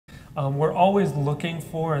We're always looking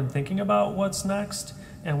for and thinking about what's next,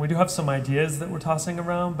 and we do have some ideas that we're tossing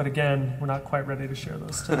around, but again, we're not quite ready to share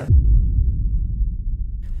those today.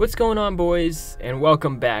 What's going on, boys, and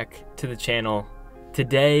welcome back to the channel.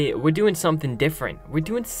 Today, we're doing something different. We're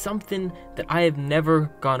doing something that I have never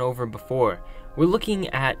gone over before. We're looking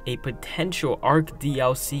at a potential Ark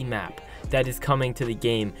DLC map that is coming to the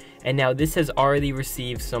game, and now this has already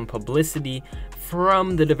received some publicity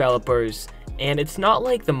from the developers, and it's not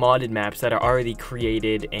like the modded maps that are already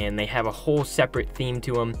created and they have a whole separate theme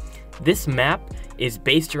to them. This map is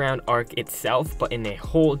based around Ark itself, but in a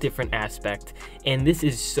whole different aspect, and this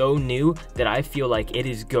is so new that I feel like it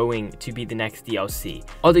is going to be the next DLC.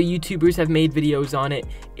 Other YouTubers have made videos on it.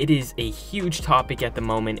 It is a huge topic at the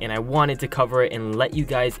moment, and I wanted to cover it and let you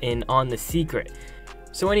guys in on the secret.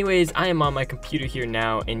 So anyways, I am on my computer here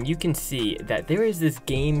now, and you can see that there is this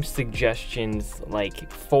game suggestions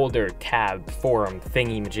like folder, tab, forum,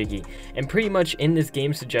 thingy majiggy, and pretty much in this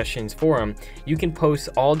game suggestions forum, you can post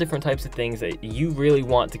all different types of things that you really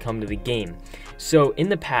want to come to the game. So in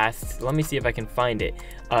the past, let me see if I can find it.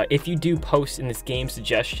 If you do post in this game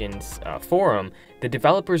suggestions forum, the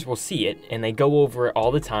developers will see it and they go over it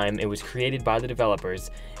all the time. It was created by the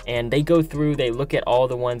developers, and they go through, they look at all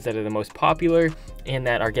the ones that are the most popular and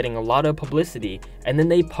that are getting a lot of publicity, and then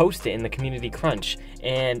they post it in the community crunch.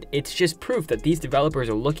 And it's just proof that these developers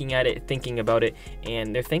are looking at it, thinking about it,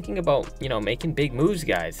 and they're thinking about, you know, making big moves,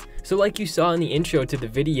 guys. So like you saw in the intro to the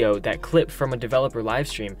video, that clip from a developer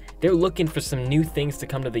livestream, they're looking for some new things to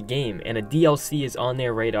come to the game, and a DLC is on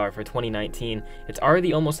their radar for 2019. It's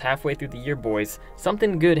already almost halfway through the year, boys.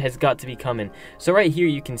 Something good has got to be coming. So right here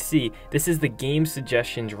you can see this is the game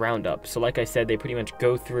suggestions roundup. So like I said, they pretty much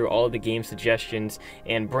go through all of the game suggestions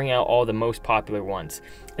and bring out all the most popular ones.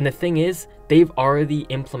 And the thing is, they've already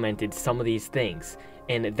implemented some of these things,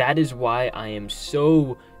 and that is why I am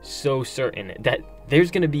so certain that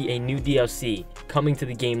there's going to be a new DLC coming to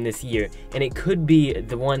the game this year, and it could be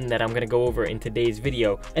the one that I'm going to go over in today's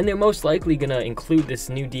video, and they're most likely going to include this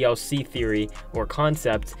new DLC theory or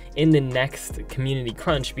concept in the next community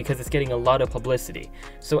crunch because it's getting a lot of publicity.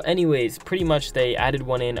 So anyways, pretty much they added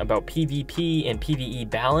one in about PvP and PvE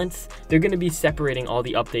balance. They're going to be separating all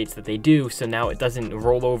the updates that they do, so now it doesn't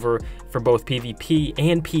roll over for both PvP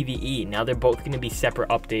and PvE. Now they're both going to be separate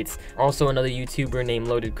updates. Also, another YouTuber named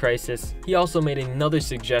Loaded Crisis, he also made another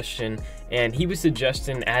suggestion, and he was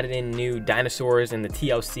suggesting adding in new dinosaurs in the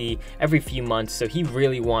TLC every few months. So he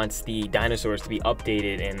really wants the dinosaurs to be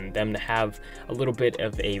updated and them to have a little bit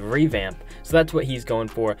of a revamp. So that's what he's going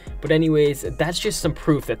for. But anyways, that's just some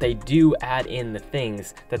proof that they do add in the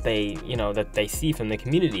things that they, you know, that they see from the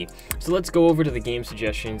community. So let's go over to the game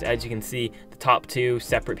suggestions. As you can see, the top two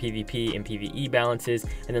separate PvP and PvE balances,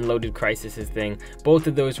 and then Loaded Crisis's thing. Both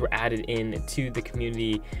of those were added in to the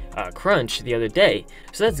community crunch the other day.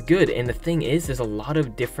 So that's good. And the thing is, there's a lot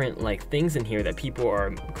of different like things in here that people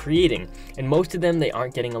are creating, and most of them they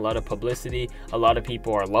aren't getting a lot of publicity. A lot of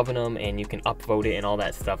people are loving them, and you can upvote it and all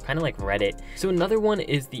that stuff, kind of like Reddit. So another one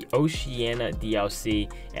is the Oceania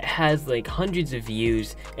DLC. It has like hundreds of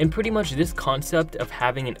views, and pretty much this concept of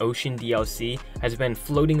having an ocean DLC has been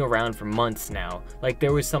floating around for months now. Like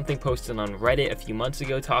there was something posted on Reddit a few months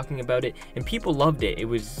ago talking about it, and people loved it. It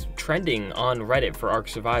was trending on Reddit for Ark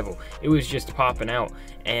Survival. It was just popping out,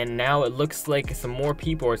 and now it looks like some more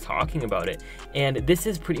people are talking about it. And this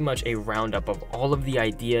is pretty much a roundup of all of the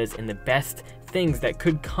ideas and the best things that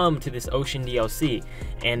could come to this ocean DLC,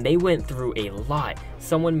 and they went through a lot.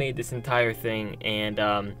 Someone made this entire thing,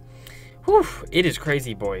 and whew, it is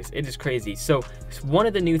crazy, boys. It is crazy. So one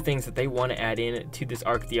of the new things that they want to add in to this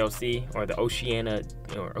Ark DLC, or the Oceania,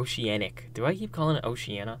 or Oceanic, do I keep calling it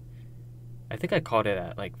Oceania? I think I called it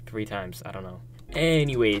that like 3 times, I don't know.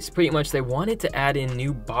 Anyways, pretty much they wanted to add in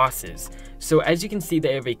new bosses. So as you can see,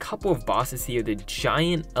 they have a couple of bosses here. The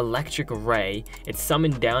giant electric ray, it's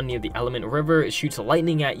summoned down near the element river, it shoots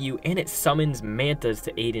lightning at you, and it summons mantas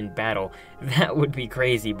to aid in battle. That would be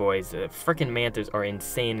crazy, boys. Frickin' mantas are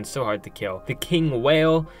insane and so hard to kill. The king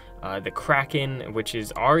whale, the Kraken, which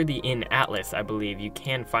is already in Atlas, I believe. You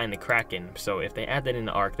can find the Kraken, so if they add that in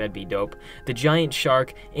the Ark, that'd be dope. The giant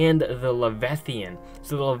shark, and the Leviathan.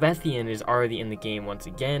 So the Leviathan is already in the game once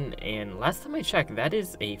again, and last time I checked, that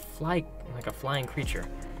is a flying creature.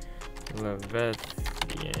 Leviathan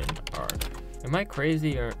Ark. Am I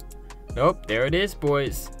crazy or? Nope, there it is,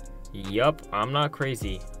 boys. Yup, I'm not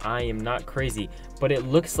crazy. I am not crazy. but it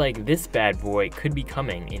looks like this bad boy could be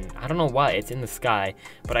coming, and I don't know why it's in the sky,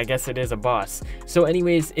 but I guess it is a boss. So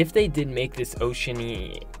anyways, if they did make this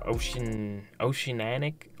oceanic,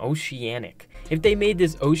 if they made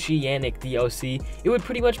this oceanic DLC, it would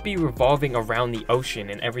pretty much be revolving around the ocean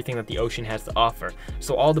and everything that the ocean has to offer.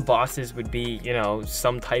 So all the bosses would be, you know,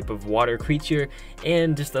 some type of water creature,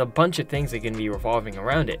 and just a bunch of things that can be revolving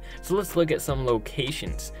around it. So let's look at some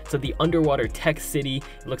locations. So the underwater tech city,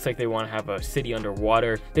 it looks like they want to have a city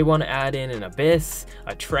underwater. They want to add in an abyss,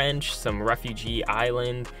 a trench, some refugee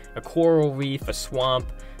island, a coral reef, a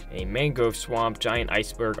swamp, a mangrove swamp, giant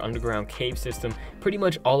iceberg, underground cave system. Pretty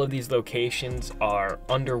much all of these locations are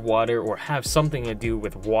underwater or have something to do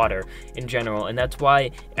with water in general, and that's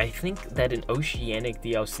why I think that an oceanic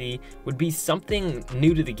DLC would be something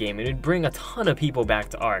new to the game. It would bring a ton of people back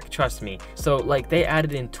to Ark, trust me. So like they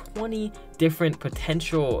added in 20 different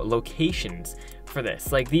potential locations for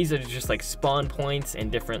this. Like these are just like spawn points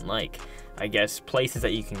and different, like, I guess, places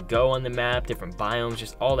that you can go on the map, different biomes,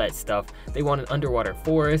 just all that stuff. They want an underwater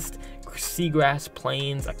forest, seagrass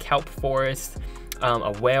plains, a kelp forest,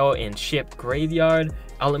 a whale and ship graveyard,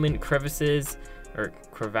 element crevices, or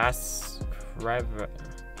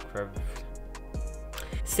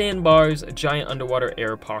sandbars, giant underwater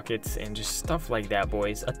air pockets, and just stuff like that,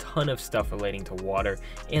 boys. A ton of stuff relating to water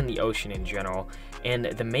and the ocean in general. And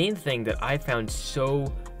the main thing that I found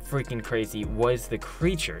so freaking crazy was the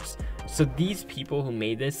creatures. So these people who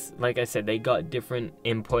made this, like I said, they got different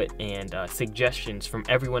input and suggestions from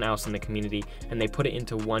everyone else in the community, and they put it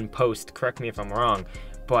into one post. Correct me if I'm wrong,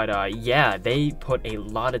 but yeah, they put a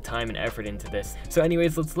lot of time and effort into this. So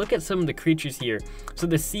anyways, let's look at some of the creatures here. So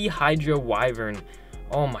the sea hydra wyvern,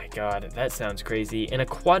 oh my god, that sounds crazy. An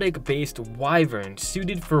aquatic-based wyvern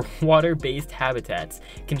suited for water-based habitats,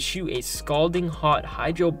 can shoot a scalding hot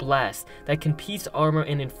hydro blast that can piece armor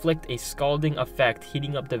and inflict a scalding effect,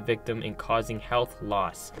 heating up the victim and causing health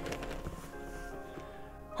loss.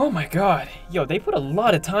 Oh my god, yo, they put a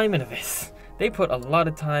lot of time into this. They put a lot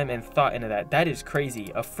of time and thought into that. That is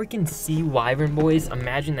crazy. A freaking sea wyvern, boys.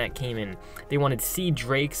 Imagine that came in. They wanted sea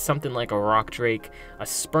drakes, something like a rock drake, a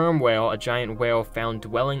sperm whale, a giant whale found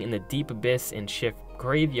dwelling in the deep abyss and ship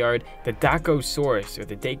graveyard, the Dacosaurus or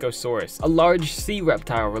the Dacosaurus, a large sea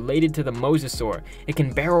reptile related to the mosasaur. It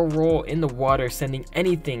can barrel roll in the water, sending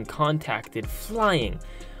anything contacted flying.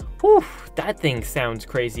 Whew, that thing sounds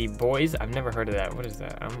crazy, boys. I've never heard of that. What is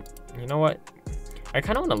that? You know what? I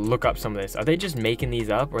kind of want to look up some of this. Are they just making these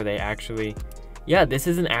up, or are they actually... Yeah, this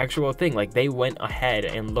is an actual thing. Like, they went ahead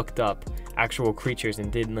and looked up actual creatures and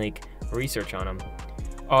did, like, research on them.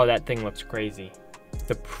 Oh, that thing looks crazy.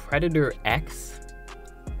 The Predator X?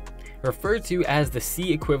 Referred to as the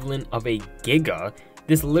sea equivalent of a giga,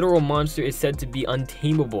 this literal monster is said to be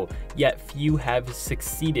untamable, yet few have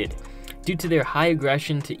succeeded. Due to their high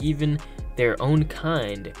aggression to even their own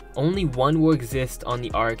kind, only one will exist on the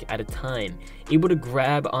Ark at a time, able to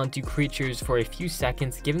grab onto creatures for a few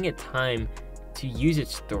seconds, giving it time to use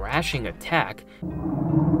its thrashing attack.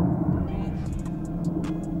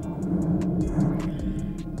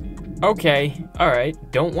 Okay, alright,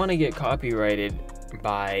 don't want to get copyrighted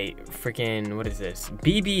by freaking, what is this?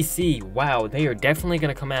 BBC. Wow, they are definitely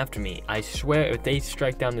gonna come after me. I swear, if they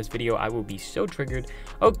strike down this video, I will be so triggered.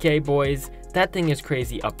 Okay, boys, that thing is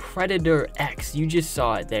crazy. A Predator X. You just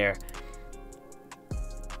saw it there.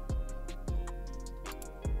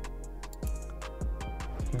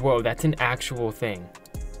 Whoa, that's an actual thing.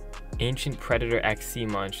 Ancient Predator X sea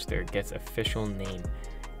monster gets official name.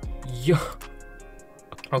 Yo.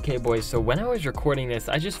 Okay, boys, so when I was recording this,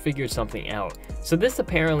 I just figured something out. So this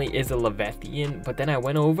apparently is a Leviathan, but then I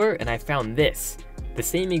went over and I found this. The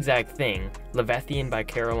same exact thing. Leviathan by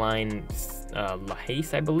Caroline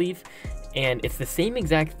LaHace, I believe. And it's the same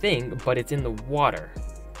exact thing, but it's in the water.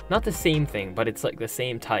 Not the same thing, but it's like the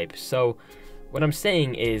same type. So what I'm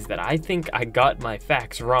saying is that I think I got my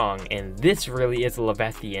facts wrong, and this really is a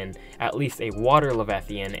Leviathan, at least a water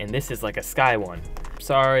Leviathan, and this is like a sky one.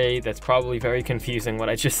 Sorry, that's probably very confusing what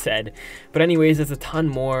I just said. But anyways, there's a ton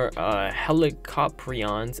more.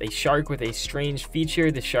 Helicoprions, a shark with a strange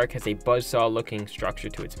feature. The shark has a buzzsaw looking structure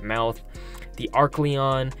to its mouth. The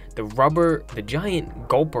Archleon, the giant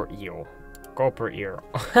gulper eel. Gulper eel.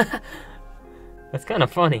 That's kind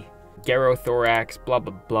of funny. Garothorax, blah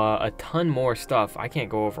blah blah, a ton more stuff. I can't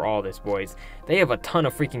go over all this, boys. They have a ton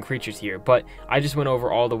of freaking creatures here, but I just went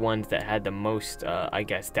over all the ones that had the most, I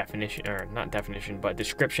guess, definition, or not definition, but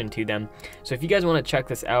description to them. So if you guys want to check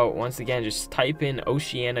this out, once again, just type in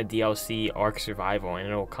Oceania DLC Ark Survival and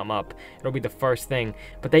it'll come up. It'll be the first thing,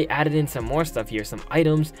 but they added in some more stuff here, some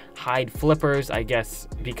items, hide flippers, I guess,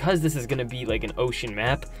 because this is going to be like an ocean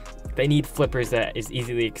map. They need flippers that is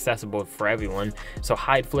easily accessible for everyone. So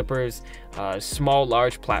hide flippers, small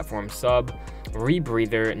large platform sub,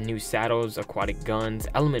 rebreather, new saddles, aquatic guns,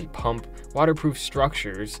 element pump, waterproof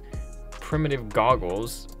structures, primitive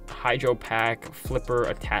goggles, hydro pack, flipper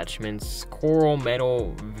attachments, coral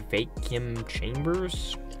metal vacuum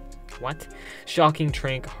chambers, what? Shocking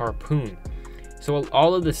trank harpoon. So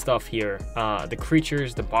all of the stuff here, the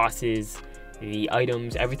creatures, the bosses, the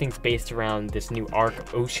items, everything's based around this new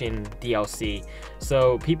Ark Ocean DLC.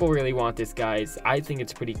 So people really want this, guys. I think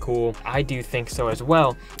it's pretty cool. I do think so as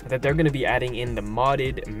well, that they're going to be adding in the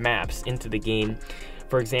modded maps into the game.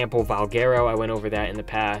 For example, Valguero, I went over that in the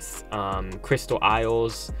past. Crystal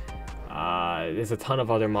Isles. There's a ton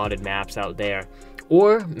of other modded maps out there.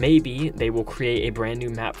 Or maybe they will create a brand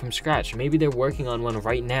new map from scratch. Maybe they're working on one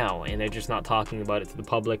right now and they're just not talking about it to the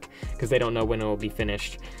public because they don't know when it will be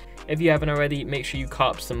finished. If you haven't already, make sure you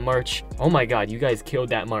cop some merch. Oh my god, you guys killed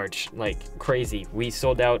that merch like crazy. We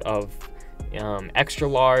sold out of extra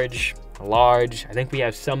large, large. I think we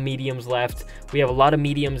have some mediums left. We have a lot of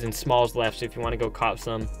mediums and smalls left, so if you want to go cop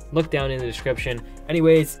some, look down in the description.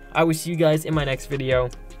 Anyways, I will see you guys in my next video,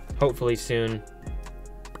 hopefully soon.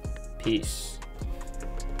 Peace.